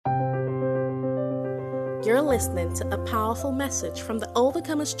You're listening to a powerful message from the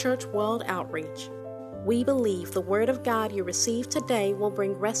Overcomers Church World Outreach. We believe the Word of God you receive today will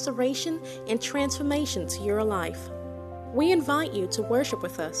bring restoration and transformation to your life. We invite you to worship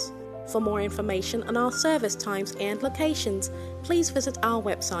with us. For more information on our service times and locations, please visit our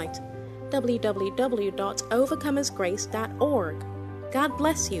website, www.overcomersgrace.org. God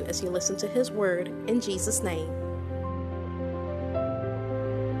bless you as you listen to His Word in Jesus' name.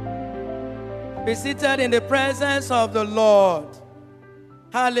 Be seated in the presence of the Lord.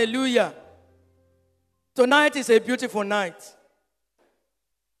 Hallelujah. Tonight is a beautiful night.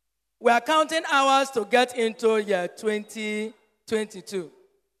 We are counting hours to get into year 2022.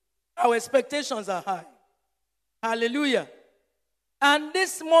 Our expectations are high. Hallelujah. And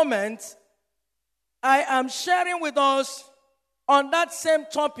this moment, I am sharing with us on that same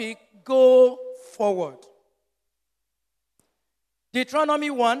topic, go forward. Deuteronomy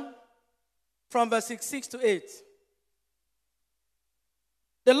 1, from verse 6 to 8.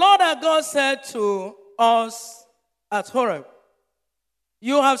 The Lord our God said to us at Horeb,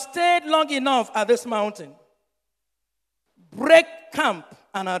 "You have stayed long enough at this mountain. Break camp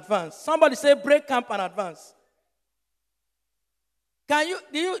and advance." Somebody say, break camp and advance. Do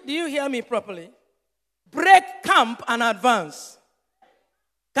you hear me properly? Break camp and advance.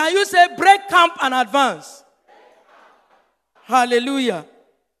 Can you say break camp and advance? Hallelujah.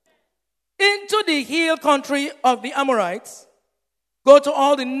 Into the hill country of the Amorites, go to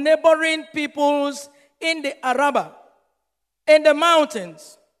all the neighboring peoples in the Arabah, in the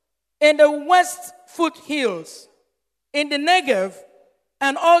mountains, in the west foothills, in the Negev,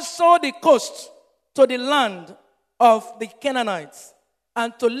 and also the coast to the land of the Canaanites,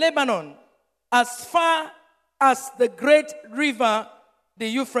 and to Lebanon, as far as the great river, the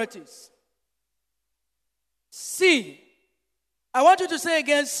Euphrates. See, I want you to say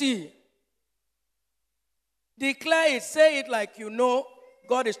again, see. Declare it, say it like you know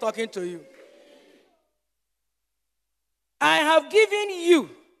God is talking to you. I have given you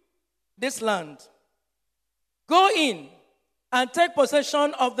this land. Go in and take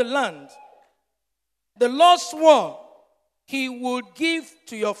possession of the land the Lord swore He would give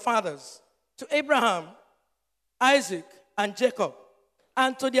to your fathers, to Abraham, Isaac, and Jacob,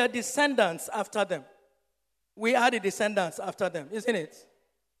 and to their descendants after them. We are the descendants after them, isn't it?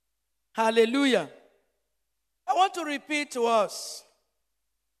 Hallelujah. I want to repeat to us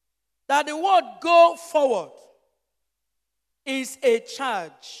that the word go forward is a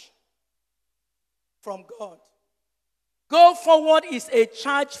charge from God. Go forward is a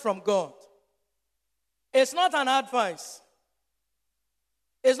charge from God. It's not an advice.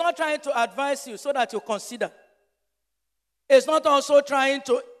 It's not trying to advise you so that you consider. It's not also trying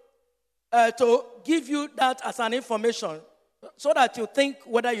to give you that as an information so that you think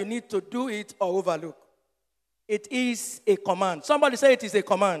whether you need to do it or overlook. It is a command. Somebody say it is a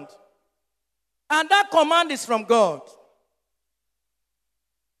command. And that command is from God.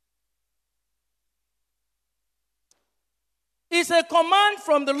 It's a command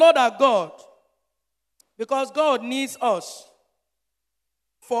from the Lord our God. Because God needs us.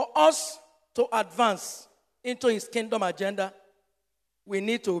 For us to advance into His kingdom agenda, we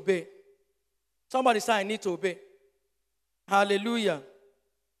need to obey. Somebody say, I need to obey. Hallelujah.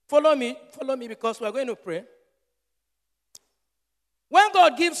 Follow me because we're going to pray. When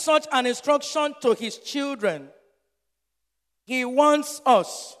God gives such an instruction to His children, He wants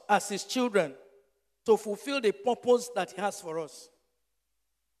us as His children to fulfill the purpose that He has for us.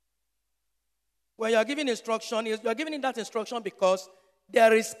 When you are giving instruction, you are giving that instruction because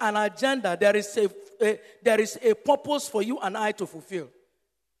there is an agenda, there is a purpose for you and I to fulfill.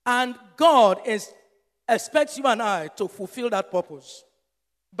 And God expects you and I to fulfill that purpose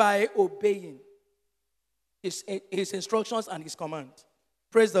by obeying His instructions and His command.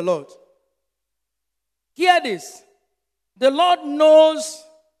 Praise the Lord. Hear this. The Lord knows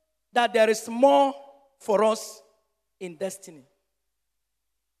that there is more for us in destiny.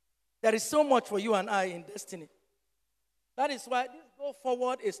 There is so much for you and I in destiny. That is why this go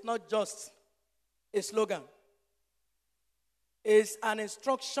forward is not just a slogan. It's an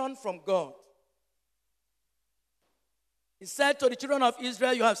instruction from God. He said to the children of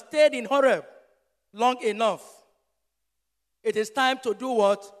Israel, you have stayed in Horeb long enough. It is time to do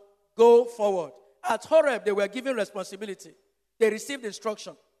what? Go forward. At Horeb, they were given responsibility. They received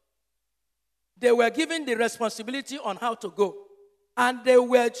instruction. They were given the responsibility on how to go. And they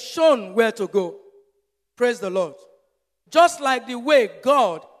were shown where to go. Praise the Lord. Just like the way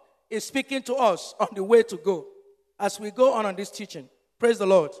God is speaking to us on the way to go as we go on this teaching. Praise the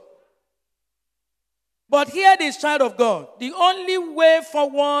Lord. But hear this, child of God. The only way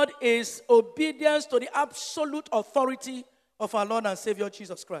forward is obedience to the absolute authority of our Lord and Savior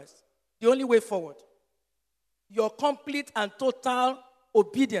Jesus Christ. The only way forward. Your complete and total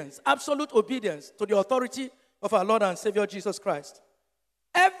obedience, absolute obedience to the authority of our Lord and Savior Jesus Christ.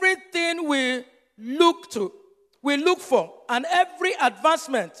 Everything we look for, and every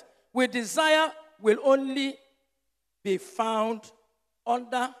advancement we desire will only be found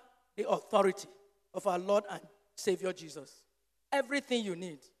under the authority of our Lord and Savior Jesus. Everything you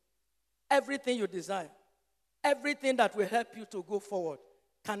need, everything you desire, everything that will help you to go forward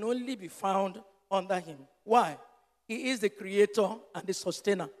can only be found under him. Why? He is the creator and the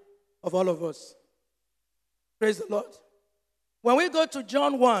sustainer of all of us. Praise the Lord. When we go to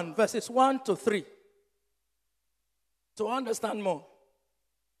John 1, verses 1 to 3, to understand more.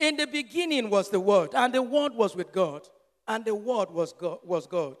 In the beginning was the Word, and the Word was with God, and the Word was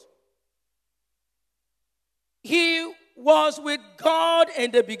God. He was with God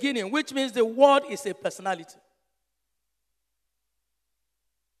in the beginning, which means the Word is a personality.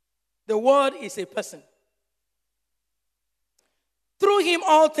 The Word is a person. Through him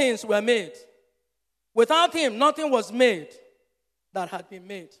all things were made. Without him nothing was made that had been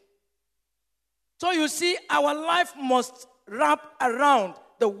made. So you see, our life must wrap around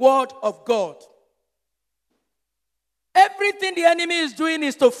the Word of God. Everything the enemy is doing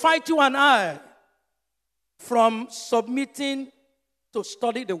is to fight you and I from submitting to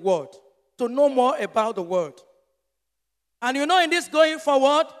study the Word, to know more about the Word. And you know, in this going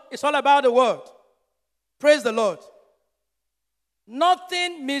forward, it's all about the Word. Praise the Lord.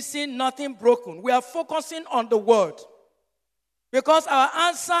 Nothing missing, nothing broken. We are focusing on the Word. Because our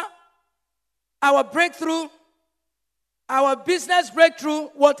answer, our breakthrough, our business breakthrough,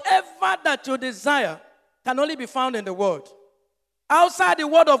 whatever that you desire, can only be found in the Word. Outside the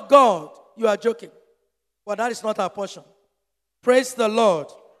Word of God, you are joking. But that is not our portion. Praise the Lord.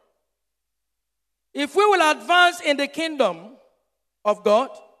 If we will advance in the kingdom of God,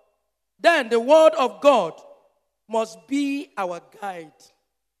 then the Word of God must be our guide.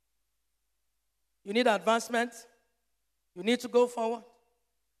 You need advancement. You need to go forward.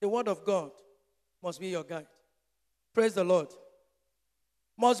 The Word of God must be your guide. Praise the Lord.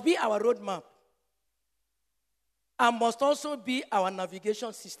 Must be our roadmap. And must also be our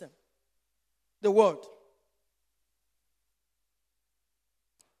navigation system. The Word.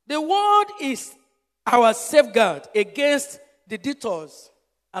 The Word is our safeguard against the detours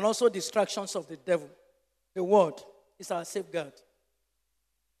and also distractions of the devil. The Word is our safeguard.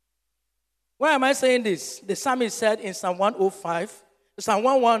 Why am I saying this? The psalmist said in Psalm 105, Psalm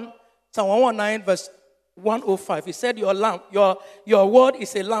 119, verse 105, he said, your word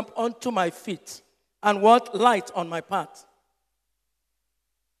is a lamp unto my feet, and what? Light on my path.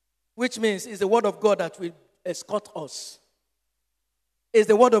 Which means it's the Word of God that will escort us. It's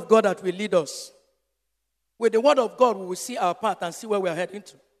the Word of God that will lead us. With the Word of God, we will see our path and see where we are heading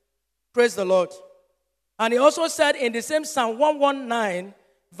to. Praise the Lord. And he also said in the same Psalm 119,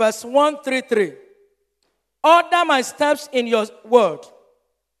 verse 133, order my steps in your word.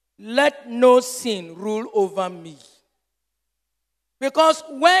 Let no sin rule over me. Because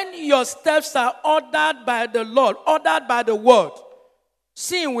when your steps are ordered by the Lord, ordered by the word,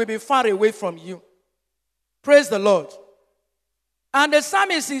 sin will be far away from you. Praise the Lord. And the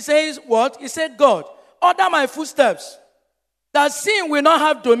psalmist, he says what? He said, God, order my footsteps, that sin will not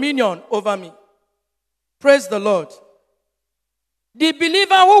have dominion over me. Praise the Lord. The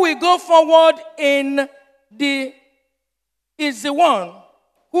believer who will go forward is the one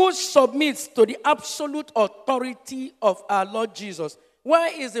who submits to the absolute authority of our Lord Jesus.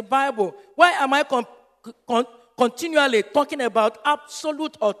 Where is the Bible? Why am I continually talking about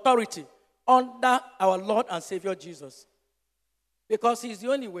absolute authority under our Lord and Savior Jesus? Because he's the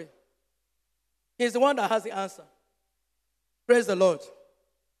only way. He's the one that has the answer. Praise the Lord.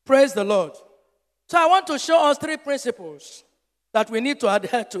 Praise the Lord. So I want to show us 3 principles that we need to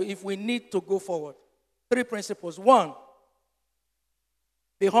adhere to if we need to go forward. 3 principles. 1,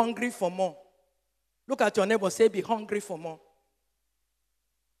 be hungry for more. Look at your neighbor, say, be hungry for more.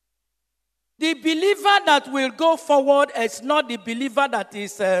 The believer that will go forward is not the believer that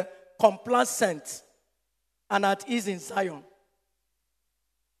is complacent and at ease in Zion.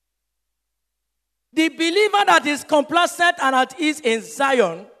 The believer that is complacent and at ease in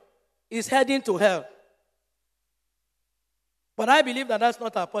Zion is heading to hell. But I believe that that's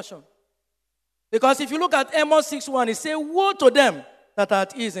not our portion. Because if you look at Amos 6:1, it says, woe to them that are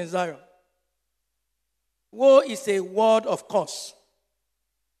at ease in Zion. Woe is a word of curse.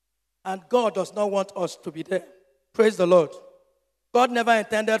 And God does not want us to be there. Praise the Lord. God never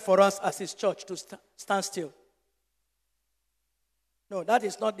intended for us as his church to stand still. No, that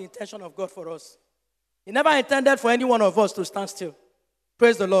is not the intention of God for us. He never intended for any one of us to stand still.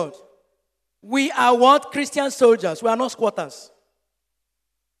 Praise the Lord. We are what? Christian soldiers. We are not squatters.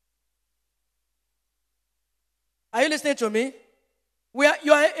 Are you listening to me?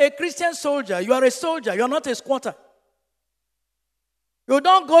 You are a Christian soldier. You are a soldier. You are not a squatter. You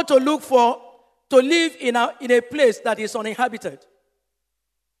don't go to look to live in a place that is uninhabited.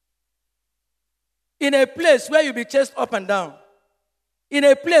 In a place where you'll be chased up and down. In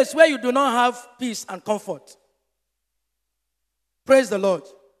a place where you do not have peace and comfort. Praise the Lord.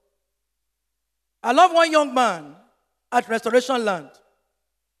 I love one young man at Restoration Land.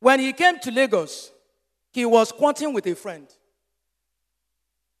 When he came to Lagos, he was squatting with a friend.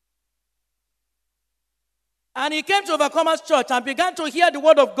 And he came to Overcomers Church and began to hear the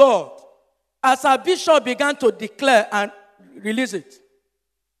word of God as our bishop began to declare and release it.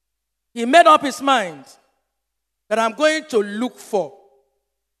 He made up his mind that I'm going to look for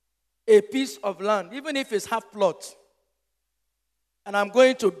a piece of land, even if it's half plot, and I'm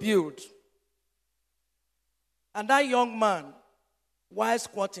going to build. And that young man, while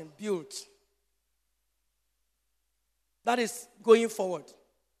squatting, built. That is going forward.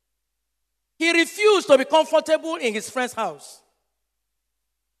 He refused to be comfortable in his friend's house.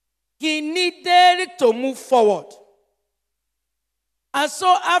 He needed to move forward. And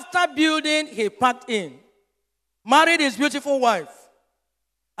so after building, he packed in, married his beautiful wife,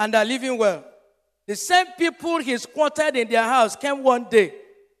 and are living well. The same people he squatted in their house came one day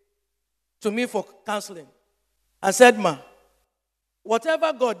to me for counseling and said, "Ma,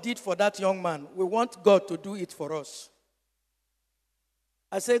 whatever God did for that young man, we want God to do it for us."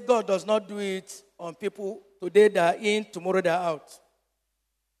 I said, God does not do it on people. Today they are in, tomorrow they are out.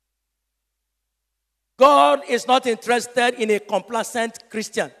 God is not interested in a complacent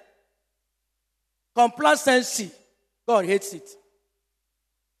Christian. Complacency, God hates it.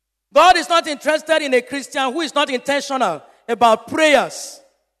 God is not interested in a Christian who is not intentional about prayers.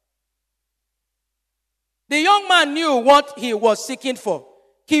 The young man knew what he was seeking for.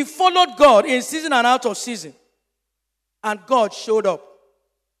 He followed God in season and out of season. And God showed up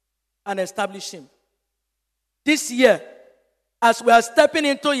and established him. This year, as we are stepping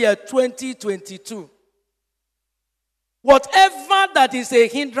into year 2022, whatever that is a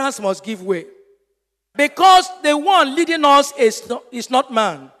hindrance must give way. Because the one leading us is not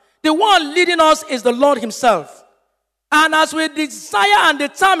man. The one leading us is the Lord himself. And as we desire and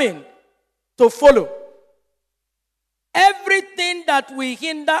determine to follow, everything that will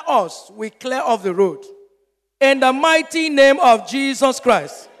hinder us, we clear off the road. In the mighty name of Jesus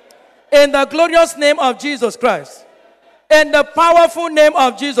Christ. In the glorious name of Jesus Christ. In the powerful name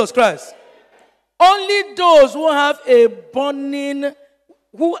of Jesus Christ. Only those who have a burning,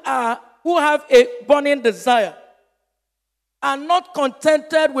 who have a burning desire are not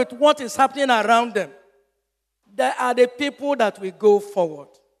contented with what is happening around them. They are the people that will go forward.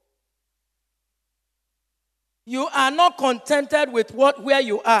 You are not contented with where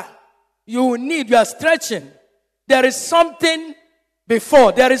you are. You are stretching. There is something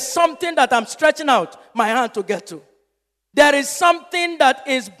before. There is something that I'm stretching out my hand to get to. There is something that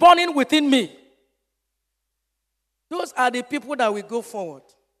is burning within me. Those are the people that will go forward.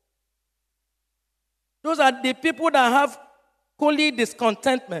 Those are the people that have holy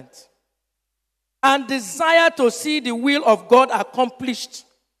discontentment and desire to see the will of God accomplished.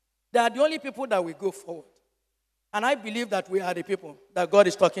 They are the only people that will go forward. And I believe that we are the people that God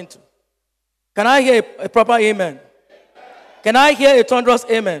is talking to. Can I hear a proper amen? Can I hear a thunderous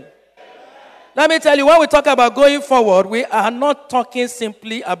amen? Let me tell you, when we talk about going forward, we are not talking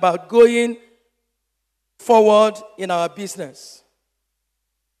simply about going forward in our business.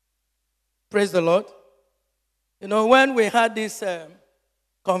 Praise the Lord. You know, when we had this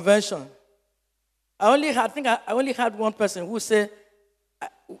convention, I only had one person who said,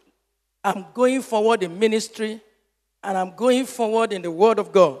 I'm going forward in ministry and I'm going forward in the Word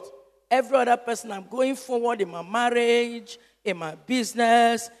of God. Every other person, I'm going forward in my marriage, in my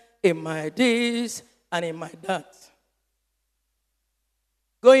business, in my this, and in my that.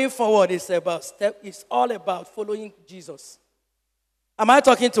 Going forward is all about following Jesus. Am I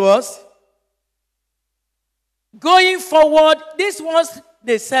talking to us? Going forward, this ones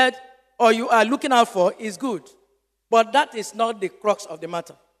they said, or you are looking out for, is good. But that is not the crux of the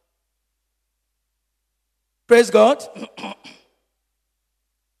matter. Praise God.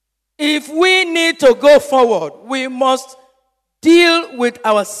 If we need to go forward, we must deal with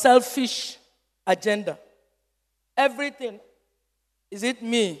our selfish agenda. Everything. Is it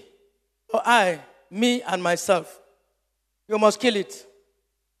me or I, me and myself? You must kill it.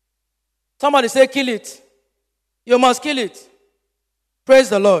 Somebody say, kill it. You must kill it. Praise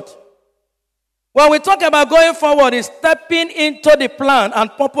the Lord. When we talk about going forward, it's stepping into the plan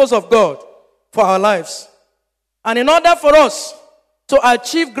and purpose of God for our lives. And in order for us to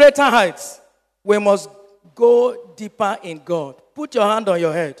achieve greater heights, we must go deeper in God. Put your hand on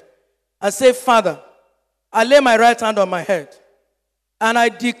your head and say, Father, I lay my right hand on my head, and I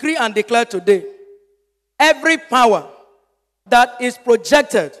decree and declare today, every power that is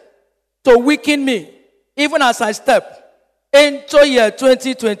projected to weaken me, even as I step into year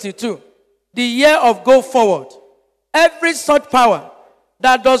 2022, the year of go forward, every such power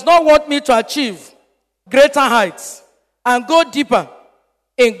that does not want me to achieve greater heights and go deeper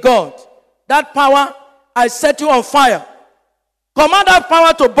in God, that power, I set you on fire. Command that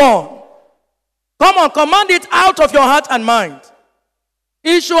power to burn. Come on, command it out of your heart and mind.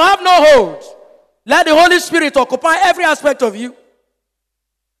 It should have no hold. Let the Holy Spirit occupy every aspect of you.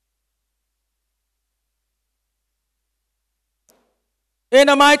 In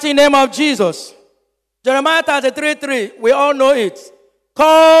the mighty name of Jesus. Jeremiah 33:3, we all know it.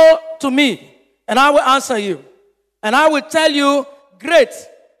 Call to me, and I will answer you. And I will tell you great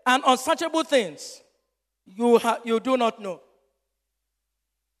and unsearchable things you do not know.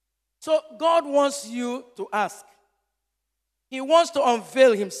 So God wants you to ask. He wants to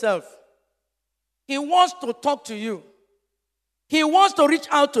unveil himself. He wants to talk to you. He wants to reach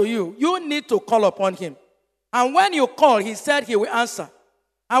out to you. You need to call upon him. And when you call, he said he will answer.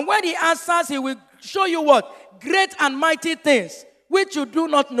 And when he answers, he will show you what? Great and mighty things which you do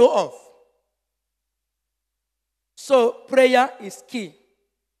not know of. So prayer is key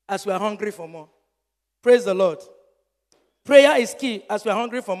as we are hungry for more. Praise the Lord. Prayer is key as we are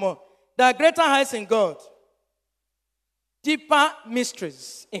hungry for more. There are greater heights in God. Deeper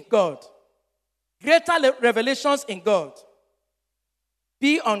mysteries in God. Greater revelations in God.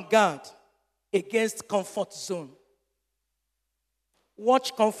 Be on guard against comfort zone.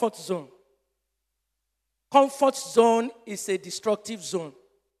 Watch comfort zone. Comfort zone is a destructive zone.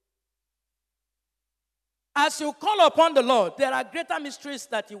 As you call upon the Lord, there are greater mysteries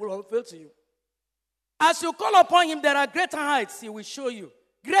that he will unveil to you. As you call upon him, there are greater heights he will show you.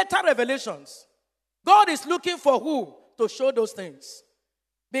 Greater revelations. God is looking for who to show those things.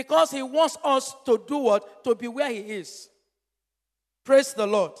 Because he wants us to do what? To be where he is. Praise the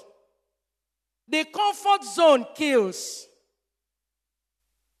Lord. The comfort zone kills.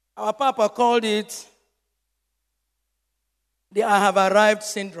 Our Papa called it the I have arrived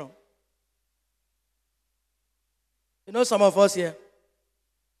syndrome. You know, some of us here,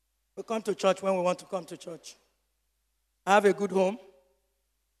 we come to church when we want to come to church. I have a good home.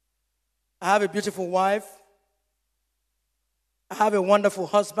 I have a beautiful wife. I have a wonderful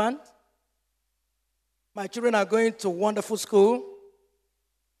husband. My children are going to wonderful school.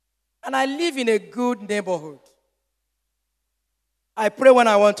 And I live in a good neighborhood. I pray when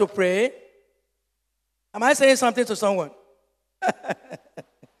I want to pray. Am I saying something to someone?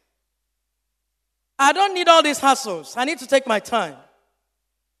 I don't need all these hassles. I need to take my time.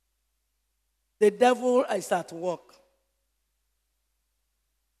 The devil is at work.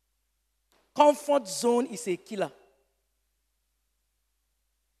 Comfort zone is a killer.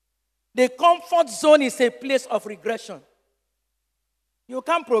 The comfort zone is a place of regression. You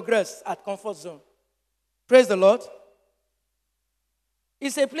can't progress at comfort zone. Praise the Lord.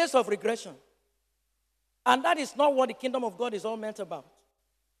 It's a place of regression. And that is not what the kingdom of God is all meant about.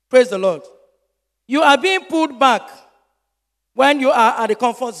 Praise the Lord. You are being pulled back when you are at the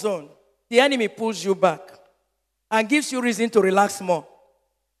comfort zone. The enemy pulls you back and gives you reason to relax more.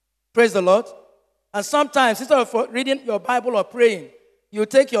 Praise the Lord. And sometimes, instead of reading your Bible or praying, you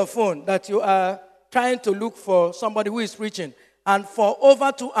take your phone that you are trying to look for somebody who is preaching. And for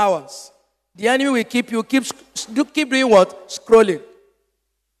over 2 hours, the enemy will keep doing what? Scrolling.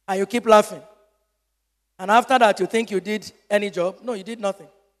 And you keep laughing. And after that, you think you did any job. No, you did nothing.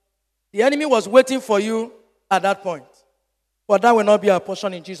 The enemy was waiting for you at that point. But that will not be our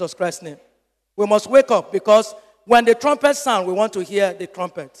portion in Jesus Christ's name. We must wake up, because when the trumpet sounds, we want to hear the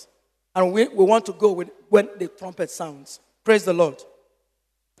trumpet. And we want to go with when the trumpet sounds. Praise the Lord.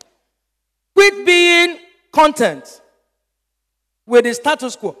 Quit being content with the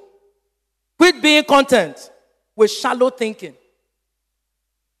status quo. Quit being content with shallow thinking.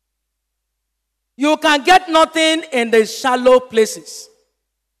 You can get nothing in the shallow places.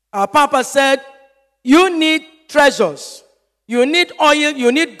 Our Papa said, you need treasures. You need oil,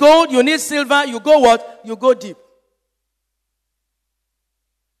 you need gold, you need silver. You go what? You go deep.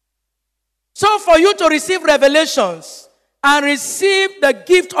 So for you to receive revelations and receive the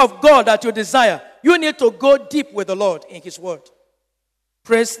gift of God that you desire, you need to go deep with the Lord in His Word.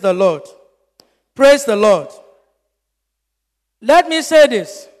 Praise the Lord. Praise the Lord. Let me say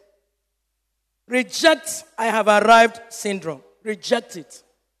this. Reject "I have arrived" syndrome. Reject it.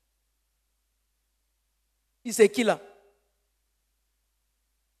 It's a killer.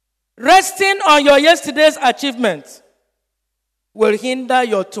 Resting on your yesterday's achievement will hinder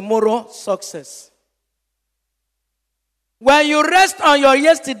your tomorrow's success. When you rest on your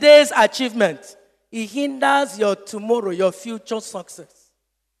yesterday's achievement, it hinders your tomorrow, your future success.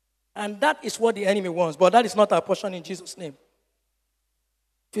 And that is what the enemy wants, but that is not our portion in Jesus' name.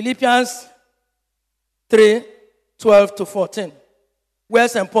 Philippians 3:12-14, where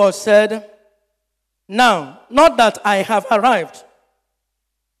St. Paul said, "Now, not that I have arrived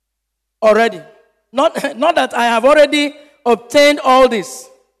already, not that I have already obtained all this,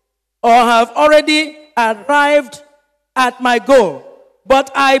 or have already arrived at my goal, but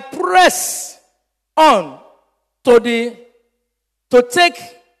I press on to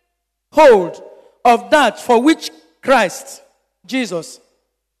take hold of that for which Christ Jesus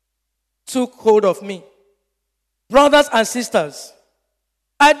took hold of me." Brothers and sisters,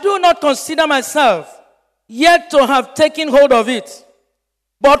 I do not consider myself yet to have taken hold of it.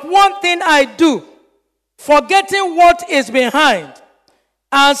 But one thing I do, forgetting what is behind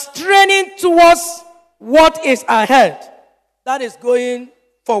and straining towards what is ahead, that is going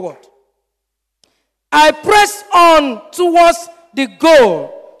forward. I press on towards the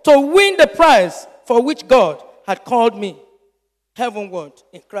goal to win the prize for which God had called me heavenward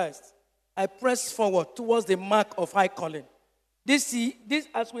in Christ. I press forward towards the mark of high calling. This,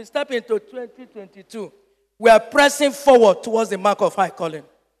 as we step into 2022, we are pressing forward towards the mark of high calling.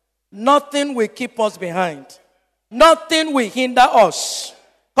 Nothing will keep us behind. Nothing will hinder us.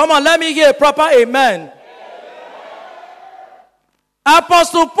 Come on, let me hear a proper amen.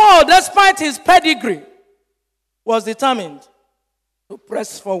 Apostle Paul, despite his pedigree, was determined to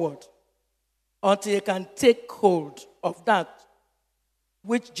press forward until he can take hold of that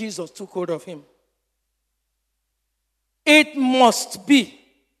which Jesus took hold of him. It must be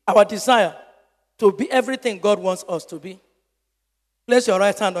our desire to be everything God wants us to be. Place your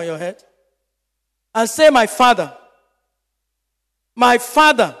right hand on your head and say, my Father,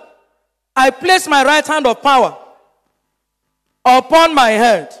 I place my right hand of power upon my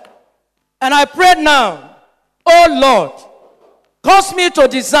head, and I pray now, oh Lord, cause me to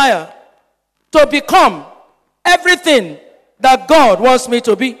desire to become everything that God wants me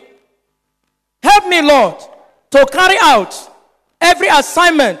to be. Help me, Lord, to carry out every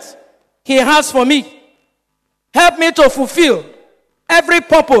assignment He has for me. Help me to fulfill every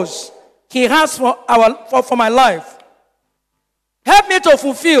purpose He has for my life. Help me to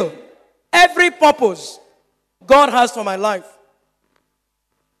fulfill every purpose God has for my life.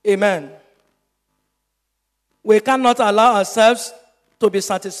 Amen. We cannot allow ourselves to be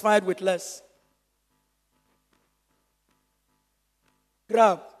satisfied with less.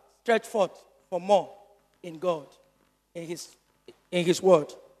 Grab, stretch forth for more in God, in His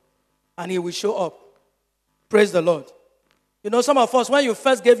word, and He will show up. Praise the Lord. You know, some of us, when you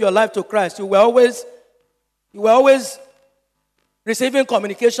first gave your life to Christ, you were always receiving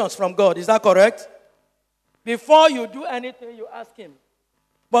communications from God. Is that correct? Before you do anything, you ask Him.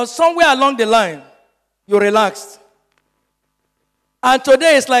 But somewhere along the line, you relaxed. And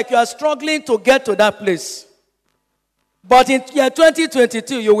today it's like you are struggling to get to that place. But in year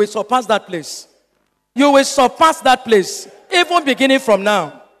 2022, you will surpass that place. You will surpass that place, even beginning from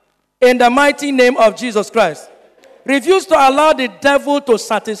now. In the mighty name of Jesus Christ. Refuse to allow the devil to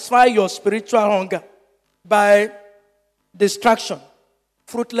satisfy your spiritual hunger by distraction,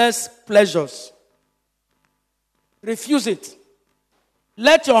 fruitless pleasures. Refuse it.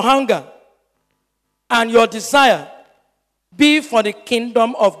 Let your hunger and your desire be for the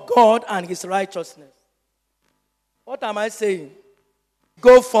kingdom of God and His righteousness. What am I saying?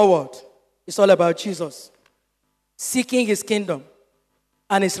 Go forward. It's all about Jesus. Seeking His kingdom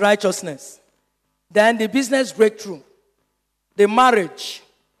and His righteousness. Then the business breakthrough, the marriage,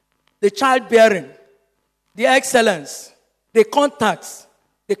 the childbearing, the excellence, the contacts,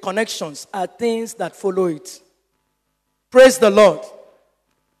 the connections are things that follow it. Praise the Lord.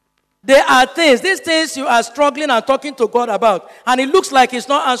 They are things, these things you are struggling and talking to God about, and it looks like He's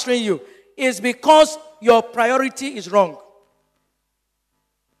not answering you. It's because your priority is wrong.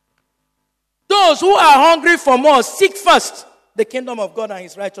 Those who are hungry for more, seek first the kingdom of God and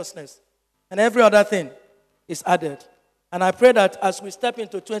His righteousness. And every other thing is added. And I pray that as we step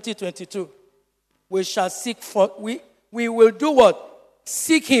into 2022, we shall seek for, we will do what?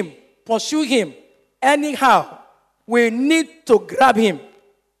 Seek Him, pursue Him, anyhow, we need to grab him.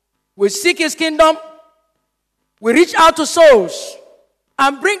 We seek his kingdom. We reach out to souls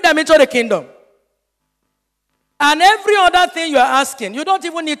and bring them into the kingdom. And every other thing you are asking, you don't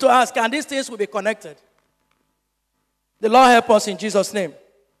even need to ask, and these things will be connected. The Lord help us in Jesus' name.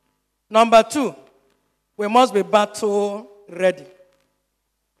 Number 2, we must be battle ready.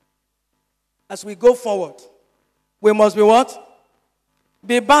 As we go forward, we must be what?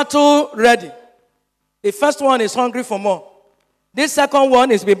 Be battle ready. The first one is hungry for more. This second one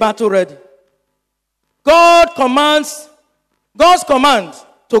is be battle ready. God's command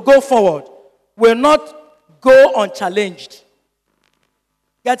to go forward will not go unchallenged.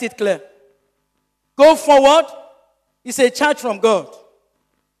 Get it clear? Go forward is a charge from God.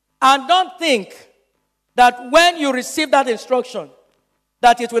 And don't think that when you receive that instruction,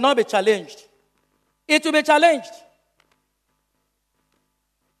 that it will not be challenged. It will be challenged.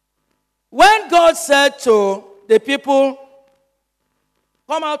 When God said to the people,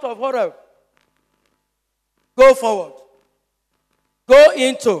 come out of Horeb, go forward, go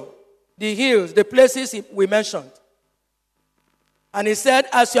into the hills, the places we mentioned. And he said,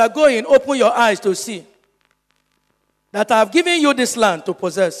 as you are going, open your eyes to see that I have given you this land to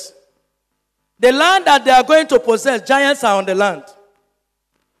possess. The land that they are going to possess, giants are on the land.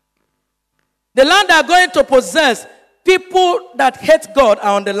 The land they are going to possess, people that hate God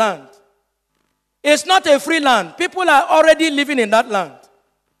are on the land. It's not a free land. People are already living in that land.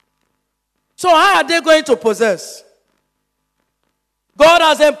 So how are they going to possess? God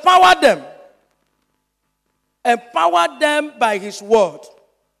has empowered them. Empowered them by his word.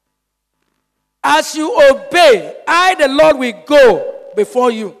 As you obey, I, the Lord, will go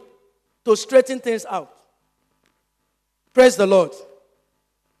before you to straighten things out. Praise the Lord.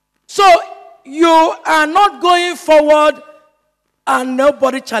 So you are not going forward and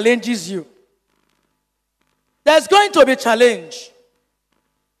nobody challenges you. There's going to be challenge.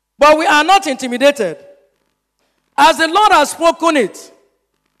 But we are not intimidated. As the Lord has spoken it,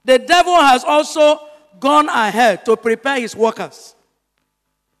 the devil has also gone ahead to prepare his workers.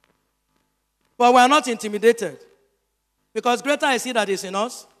 But we are not intimidated. Because greater is he that is in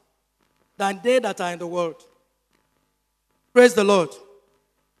us than they that are in the world. Praise the Lord.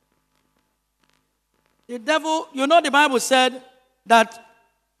 The devil, the Bible said that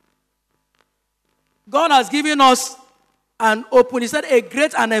God has given us an open, he said a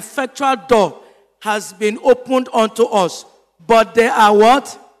great and effectual door has been opened unto us. But there are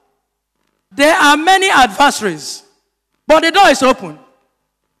what? There are many adversaries. But the door is open.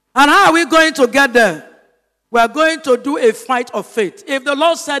 And how are we going to get there? We are going to do a fight of faith. If the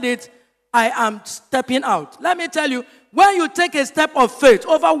Lord said it, I am stepping out. Let me tell you, when you take a step of faith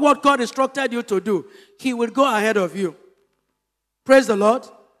over what God instructed you to do, he will go ahead of you. Praise the Lord.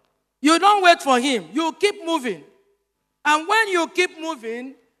 You don't wait for him. You keep moving. And when you keep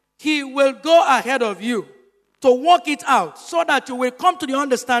moving, he will go ahead of you to work it out so that you will come to the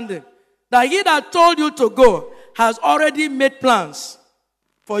understanding that he that told you to go has already made plans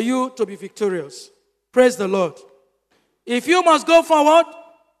for you to be victorious. Praise the Lord. If you must go forward,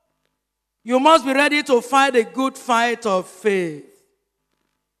 you must be ready to fight a good fight of faith.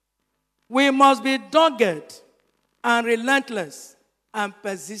 We must be dogged and relentless and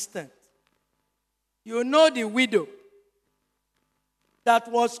persistent. You know the widow that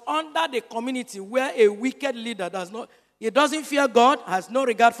was under the community where a wicked leader doesn't fear God, has no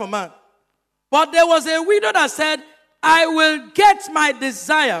regard for man. But there was a widow that said, I will get my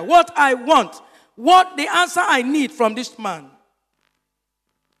desire, what I want, what the answer I need from this man.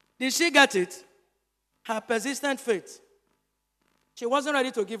 Did she get it? Her persistent faith. She wasn't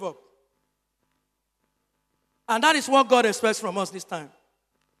ready to give up. And that is what God expects from us this time.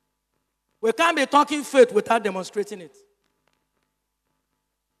 We can't be talking faith without demonstrating it.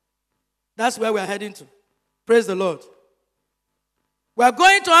 That's where we're heading to. Praise the Lord. We're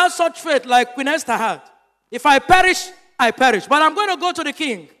going to have such faith like Queen Esther had. If I perish, I perish. But I'm going to go to the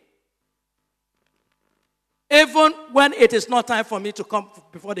king. Even when it is not time for me to come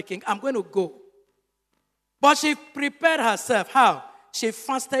before the king, I'm going to go. But she prepared herself. How? She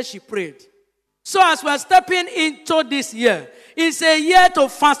fasted, she prayed. So as we're stepping into this year, it's a year to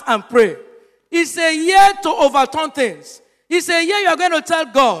fast and pray. It's a year to overturn things. It's a year you're going to tell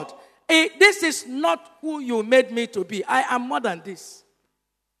God, hey, this is not who you made me to be. I am more than this.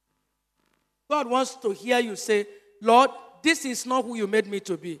 God wants to hear you say, Lord, this is not who you made me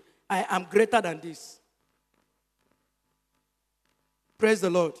to be. I am greater than this. Praise the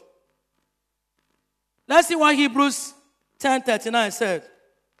Lord. Let's see what Hebrews 10:39 said.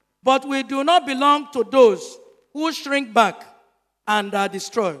 But we do not belong to those who shrink back and are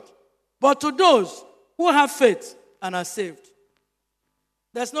destroyed, but to those who have faith and are saved.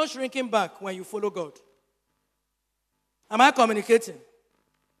 There's no shrinking back when you follow God. Am I communicating?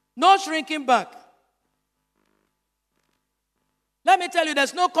 No shrinking back. Let me tell you,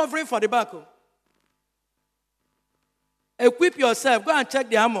 there's no covering for the back. Equip yourself. Go and check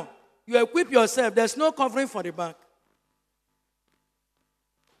the armor. You equip yourself. There's no covering for the back.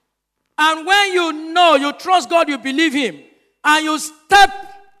 And when you know, you trust God, you believe Him, and you step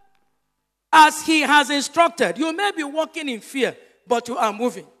as He has instructed, you may be walking in fear, but you are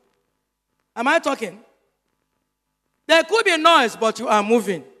moving. Am I talking? There could be noise, but you are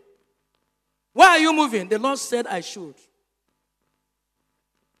moving. Why are you moving? The Lord said I should.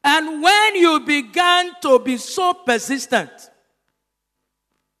 And when you began to be so persistent,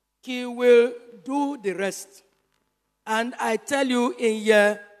 He will do the rest. And I tell you, in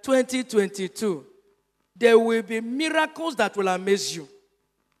year 2022, there will be miracles that will amaze you.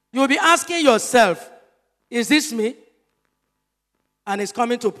 You will be asking yourself, is this me? And it's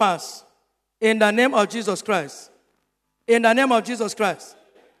coming to pass. In the name of Jesus Christ. In the name of Jesus Christ.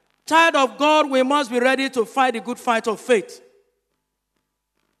 Child of God, we must be ready to fight the good fight of faith.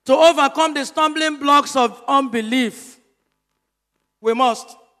 To overcome the stumbling blocks of unbelief, we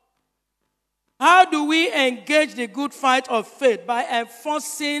must. How do we engage the good fight of faith? By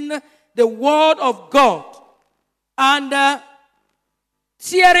enforcing the word of God and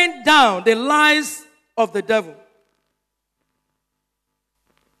tearing down the lies of the devil.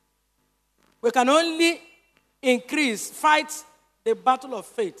 We can only fight the battle of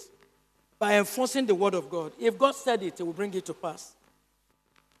faith by enforcing the word of God. If God said it, He will bring it to pass.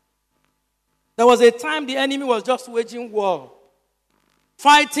 There was a time the enemy was just waging war,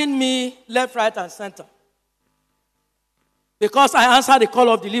 fighting me left, right, and center. Because I answered the call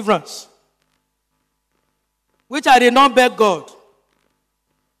of deliverance, which I did not beg God.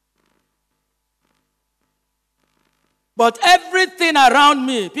 But everything around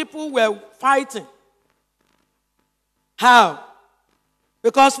me, people were fighting. How?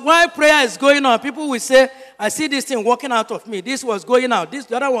 Because while prayer is going on, people will say, I see this thing walking out of me. This was going out. This,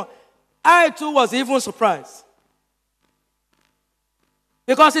 the other one. I too was even surprised.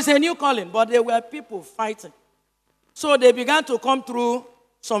 Because it's a new calling, but there were people fighting. So they began to come through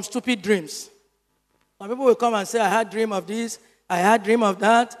some stupid dreams. Some people will come and say, I had a dream of this, I had a dream of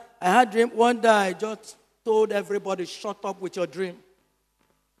that, I had a dream. One day I just told everybody, shut up with your dream.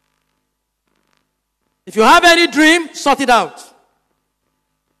 If you have any dream, sort it out.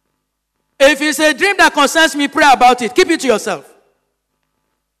 If it's a dream that concerns me, pray about it. Keep it to yourself.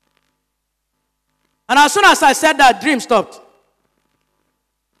 And as soon as I said that, dream stopped.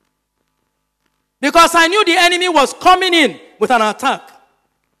 Because I knew the enemy was coming in with an attack.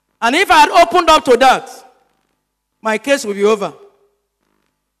 And if I had opened up to that, my case would be over.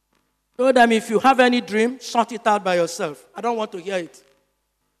 Told them, if you have any dream, sort it out by yourself. I don't want to hear it.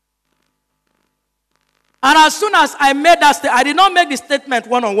 And as soon as I made that statement, I did not make the statement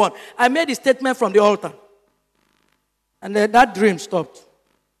one-on-one. I made the statement from the altar. And then that dream stopped.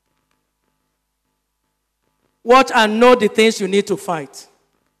 Watch and know the things you need to fight.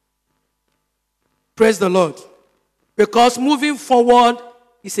 Praise the Lord. Because moving forward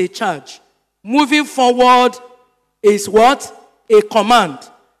is a charge. Moving forward is what? A command.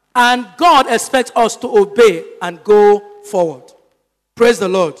 And God expects us to obey and go forward. Praise the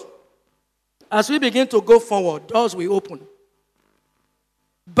Lord. As we begin to go forward, doors will open.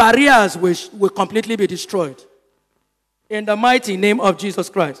 Barriers will completely be destroyed. In the mighty name of Jesus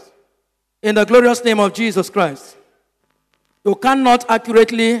Christ. In the glorious name of Jesus Christ. You cannot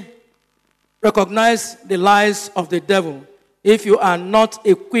accurately recognize the lies of the devil if you are not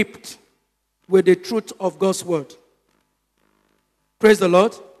equipped with the truth of God's word. Praise the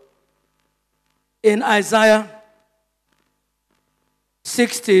Lord. In Isaiah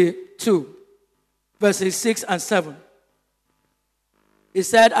 62, verses 6 and 7, he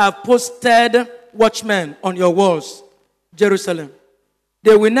said, I've posted watchmen on your walls, Jerusalem.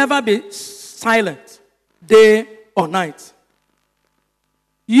 They will never be silent, day or night.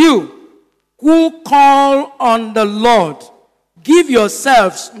 You who call on the Lord, give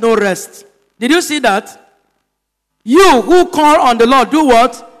yourselves no rest. Did you see that? You who call on the Lord, do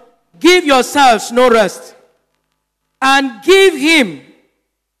what? Give yourselves no rest. And give Him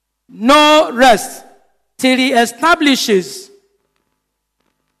no rest till He establishes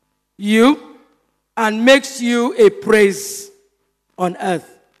you and makes you a praise on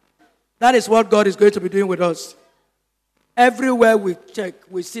earth. That is what God is going to be doing with us. Everywhere we check,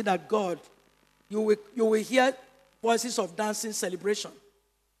 we see that God, you will hear voices of dancing, celebration.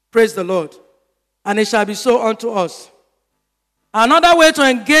 Praise the Lord. And it shall be so unto us. Another way to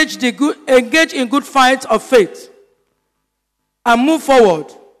engage in good fight of faith and move forward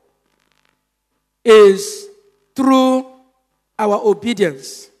is through our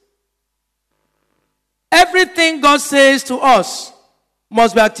obedience. Everything God says to us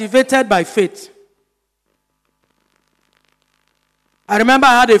must be activated by faith. I remember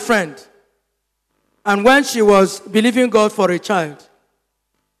I had a friend, and when she was believing God for a child,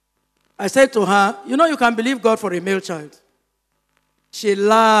 I said to her, you know you can believe God for a male child. She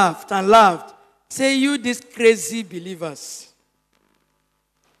laughed and laughed. Say, you these crazy believers.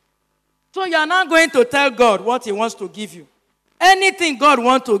 So you are not going to tell God what he wants to give you. Anything God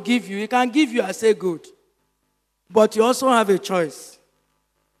wants to give you, he can give you as a good. But you also have a choice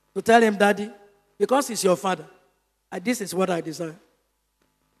to tell him, Daddy, because he's your father, and this is what I desire.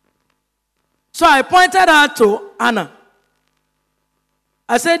 So I pointed her to Anna.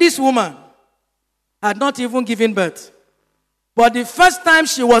 I said, this woman had not even given birth. But the first time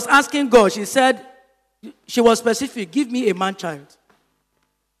she was asking God, she said, she was specific, give me a man child.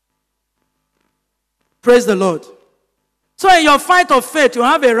 Praise the Lord. So in your fight of faith, you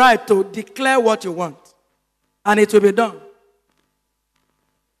have a right to declare what you want. And it will be done.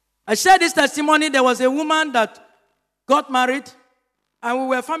 I shared this testimony. There was a woman that got married, and we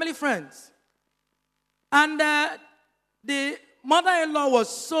were family friends. And the mother-in-law was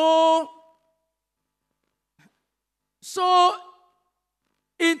so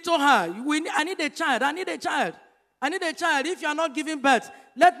into her. I need a child. I need a child. I need a child. If you are not giving birth,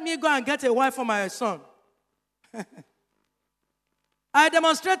 let me go and get a wife for my son. I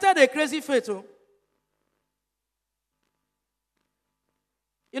demonstrated a crazy faith.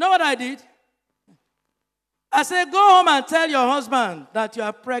 You know what I did? I said, go home and tell your husband that you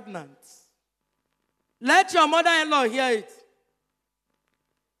are pregnant. Let your mother-in-law hear it.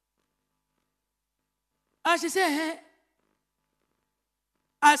 And she said, hey.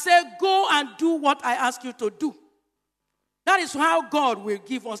 I said, go and do what I ask you to do. That is how God will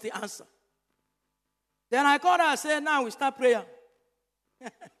give us the answer. Then I called her and said, now we start prayer.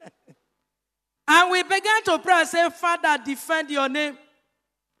 And we began to pray and say, Father, defend your name.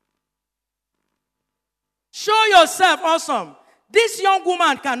 Show yourself awesome. This young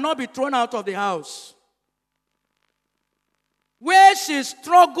woman cannot be thrown out of the house. Where she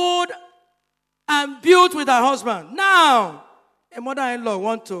struggled and built with her husband. Now, a mother-in-law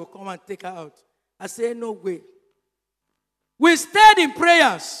wants to come and take her out. I say, no way. We stayed in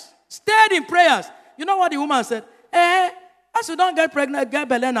prayers. Stayed in prayers. You know what the woman said? As you don't get pregnant, get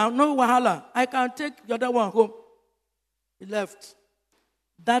belly now, no wahala. I can take the other one home. He left.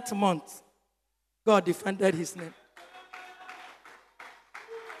 That month, God defended his name.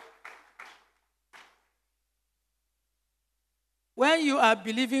 When you are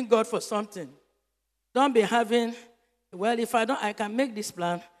believing God for something, don't be having, well, if I can make this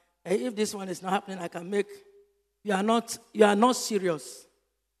plan. If this one is not happening, I can make. You are not serious.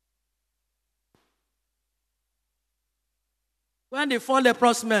 When the 4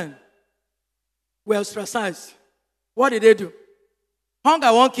 leprous men were ostracized, what did they do?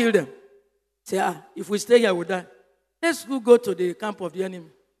 Hunger won't kill them. Say, if we stay here, we'll die. Let's go to the camp of the enemy.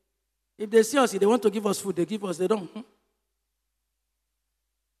 If they see us, if they want to give us food, they give us, they don't.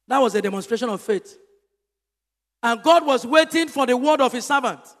 That was a demonstration of faith. And God was waiting for the word of his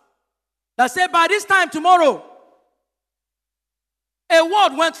servant. That said, by this time tomorrow, a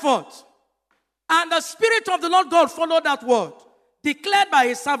word went forth. And the Spirit of the Lord God followed that word, declared by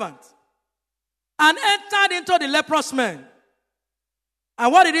his servant, and entered into the leprous men.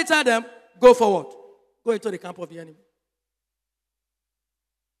 And what did he tell them? Go forward. Go into the camp of the enemy.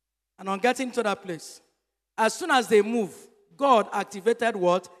 And on getting to that place, as soon as they move, God activated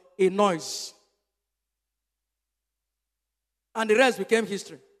what? A noise. And the rest became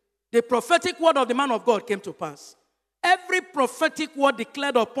history. The prophetic word of the man of God came to pass. Every prophetic word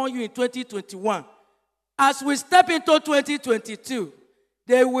declared upon you in 2021, as we step into 2022,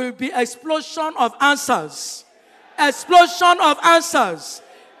 there will be explosion of answers. Explosion of answers.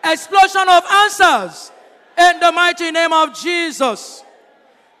 Explosion of answers. In the mighty name of Jesus.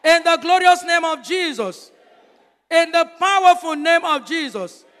 In the glorious name of Jesus. In the powerful name of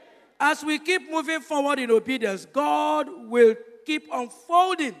Jesus. As we keep moving forward in obedience, God will keep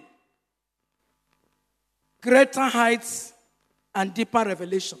unfolding greater heights and deeper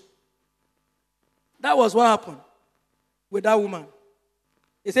revelation. That was what happened with that woman.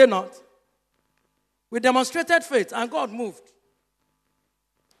 Is it not? We demonstrated faith and God moved.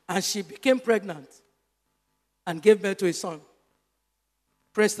 And she became pregnant and gave birth to a son.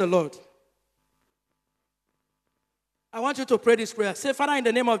 Praise the Lord. I want you to pray this prayer. Say, Father, in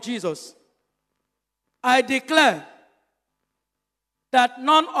the name of Jesus, I declare that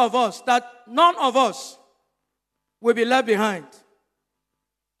none of us will be left behind.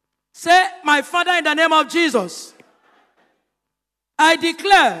 Say, my Father, in the name of Jesus, I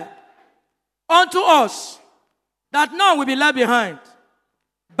declare unto us that none will be left behind.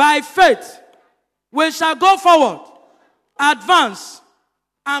 By faith, we shall go forward, advance,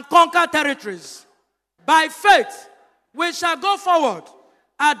 and conquer territories. By faith, we shall go forward,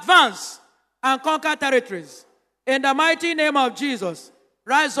 advance, and conquer territories. In the mighty name of Jesus,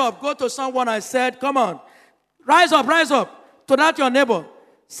 rise up. Go to someone I said, come on. Rise up. To that your neighbor.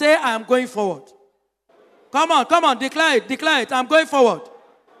 Say, I am going forward. Come on, declare it. I'm going forward.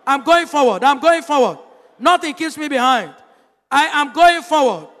 I'm going forward. Nothing keeps me behind. I am going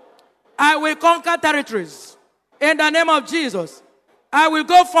forward. I will conquer territories. In the name of Jesus, I will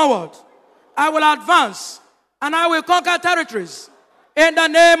go forward. I will advance. And I will conquer territories. In the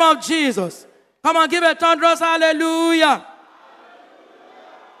name of Jesus. Come on, give a thunderous hallelujah.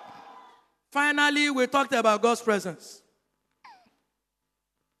 Finally, we talked about God's presence.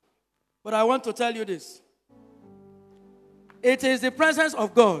 But I want to tell you this. It is the presence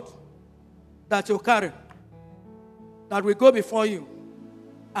of God that you carry that will go before you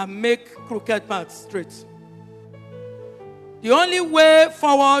and make crooked paths straight. The only way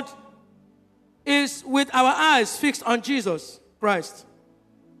forward is with our eyes fixed on Jesus Christ.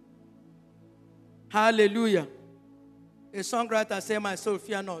 Hallelujah. A songwriter said, my soul,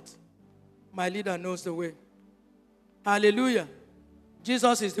 fear not. My leader knows the way. Hallelujah.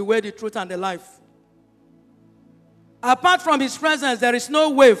 Jesus is the way, the truth, and the life. Apart from his presence, there is no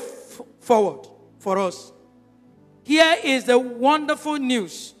way forward for us. Here is the wonderful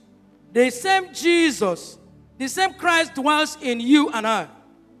news. The same Jesus, the same Christ dwells in you and I.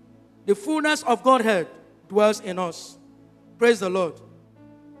 The fullness of Godhead dwells in us. Praise the Lord.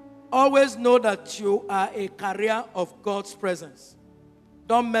 Always know that you are a carrier of God's presence.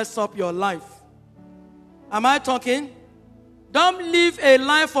 Don't mess up your life. Am I talking? Don't live a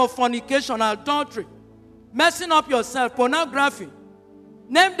life of fornication, adultery, messing up yourself, pornography.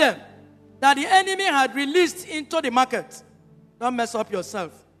 Name them that the enemy had released into the market. Don't mess up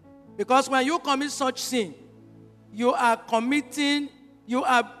yourself. Because when you commit such sin, you are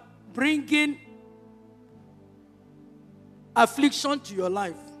bringing affliction to your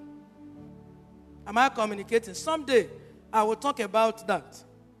life. Am I communicating? Someday, I will talk about that.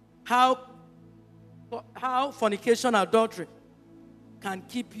 How fornication, adultery can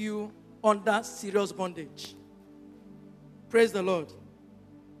keep you under serious bondage. Praise the Lord.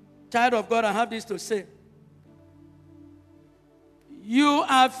 Child of God, I have this to say. You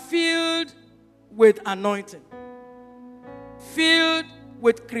are filled with anointing, filled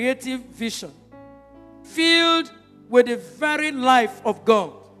with creative vision, filled with the very life of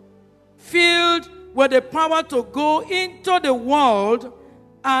God, filled with the power to go into the world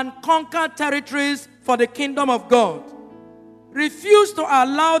and conquer territories for the kingdom of God. Refuse to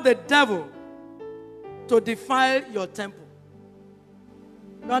allow the devil to defile your temple.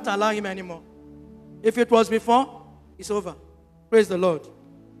 Don't allow him anymore. If it was before, it's over. Praise the Lord.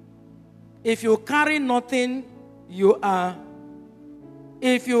 If you carry nothing, you are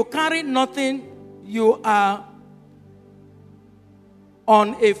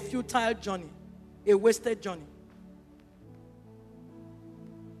on a futile journey, a wasted journey.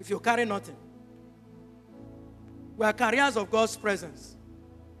 If you carry nothing. We are carriers of God's presence.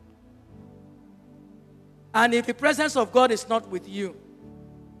 And if the presence of God is not with you,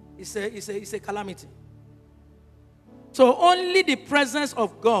 it's a calamity. So only the presence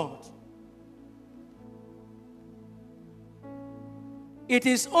of God. It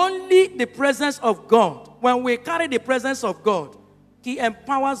is only the presence of God. When we carry the presence of God, he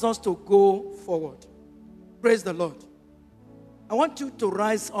empowers us to go forward. Praise the Lord. I want you to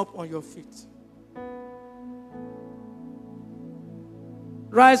rise up on your feet.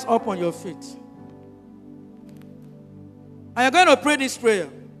 Rise up on your feet. And you're going to pray this prayer.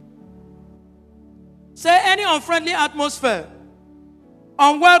 Say, any unfriendly atmosphere,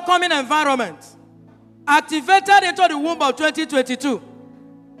 unwelcoming environment, activated into the womb of 2022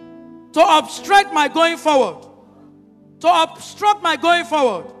 to obstruct my going forward.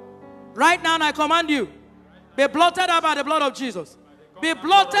 Right now, I command you, be blotted out by the blood of Jesus. Be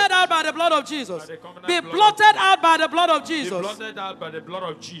blotted out by the blood of Jesus. Be blotted out by the blood of Jesus. Be blotted out by the blood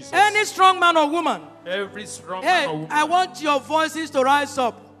of Jesus. Any strong man or woman. Every strong man or woman. I want your voices to rise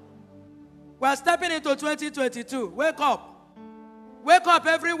up. We are stepping into 2022. Wake up. Wake up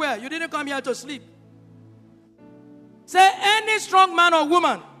everywhere. You didn't come here to sleep. Say, any strong man or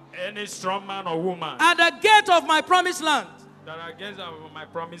woman. Any strong man or woman. At the gate of my promised land. that are against my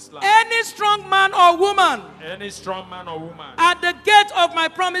promised land. Any strong man or woman Any strong man or woman at the gate of my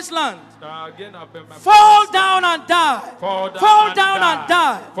promised land, that are against my fall promised down and die. Fall down Fall and down die. and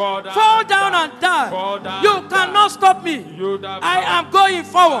die. Fall down Fall and down die. and die. Fall down You and cannot die. stop me. You that I power. am going I am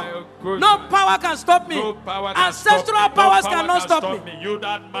forward. going No forward. power can stop me. No power can Ancestral stop me. powers No power cannot can stop me. You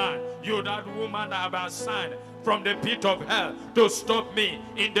that man, you that woman that have assigned from the pit of hell to stop me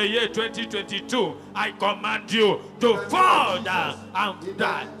in the year 2022, I command you to fall down and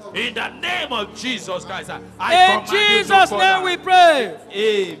die. In the name of Jesus Christ, I In command you to Jesus' fall name down. we pray.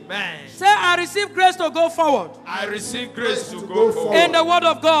 Amen. Say, I receive grace to go forward I receive grace to go forward in the word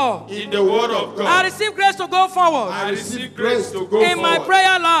of God. in the word of God. I receive grace to go forward I receive grace to go in my forward.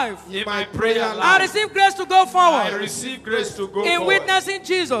 prayer life. In my prayer I life. receive grace to go I forward receive grace to go in forward. witnessing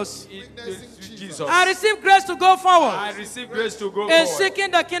Jesus. In Jesus. I receive grace to go I forward receive grace to go in forward.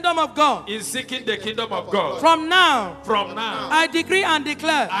 seeking the kingdom of God. In seeking the kingdom of God. From now, From now, I decree and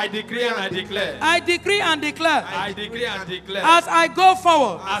declare. I decree and I declare. I decree and declare. I decree and declare. As I go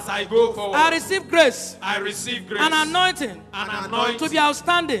forward, As I go forward, I receive grace I receive grace. and anointing and anointing to be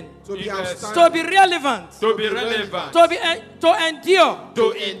outstanding, To be Yes. outstanding. to be relevant, to be relevant, to endure,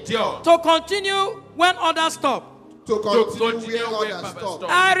 to endure, to continue when others stop. To to continue continue where where others Papa stop.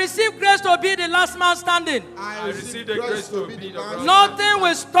 stopped. I receive grace to be the last man standing. I receive the grace to be the last. Nothing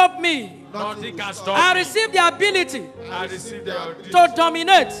will stop me. Nothing can stop I me. receive the ability I receive the to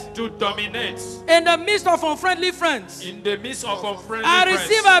dominate to dominate in the midst of unfriendly friends. in the midst of unfriendly I friends.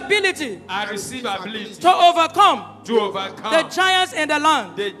 receive ability I receive ability to overcome to overcome the giants in the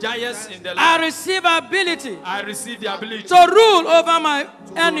land. the giants in the I land. receive ability I receive the ability to rule over my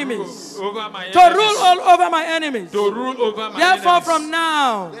enemies. over my To enemies. rule all over my enemies. To rule over my Therefore, enemies. from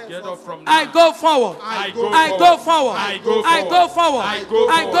now, Get up from I now. go forward. I go I go forward. I go I go forward. I go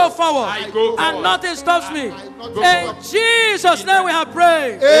I go forward. I go And forward. nothing stops me. Nothing In stops. Jesus' name we have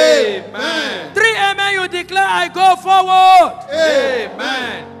prayed. Amen. 3 amen, you declare, I go forward.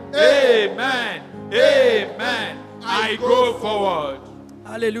 Amen. Amen. Amen. I go forward.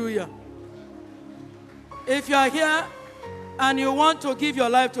 Hallelujah. If you are here and you want to give your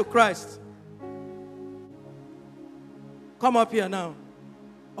life to Christ, come up here now.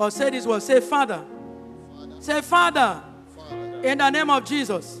 Or say this word. Say, Father. Say, Father. In the name of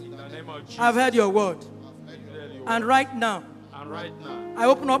Jesus, In the name of Jesus. I've heard your word. And And right now, right now, I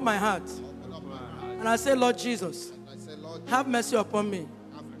open up my heart. And I say, Lord Jesus, have mercy upon me.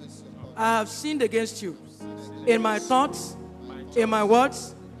 I have sinned against you in my thoughts, in my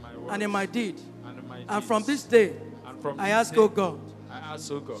words, and in my deed. And from this day, I ask, oh God, I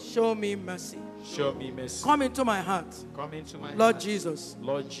ask, oh God, show me mercy. show me mercy. Come into my heart. Come into my Lord heart. Jesus,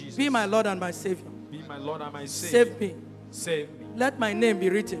 Lord Jesus, be my Lord and my Savior. be my Lord and my Savior. Save me. Save me. Let my name be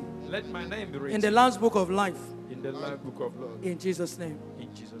written Let my name be written in the Lamb's Book of Life. in the life book of Lord. In Jesus' name.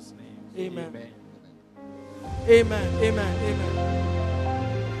 In Jesus' name. Amen. Amen. Amen. Amen. Amen.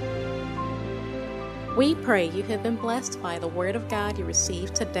 We pray you have been blessed by the Word of God you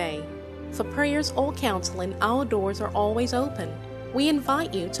received today. For prayers or counseling, our doors are always open. We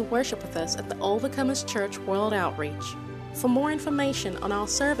invite you to worship with us at the Overcomers Church World Outreach. For more information on our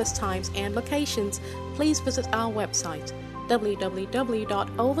service times and locations, please visit our website,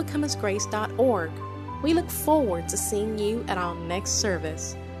 www.overcomersgrace.org. We look forward to seeing you at our next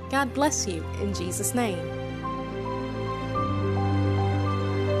service. God bless you in Jesus' name.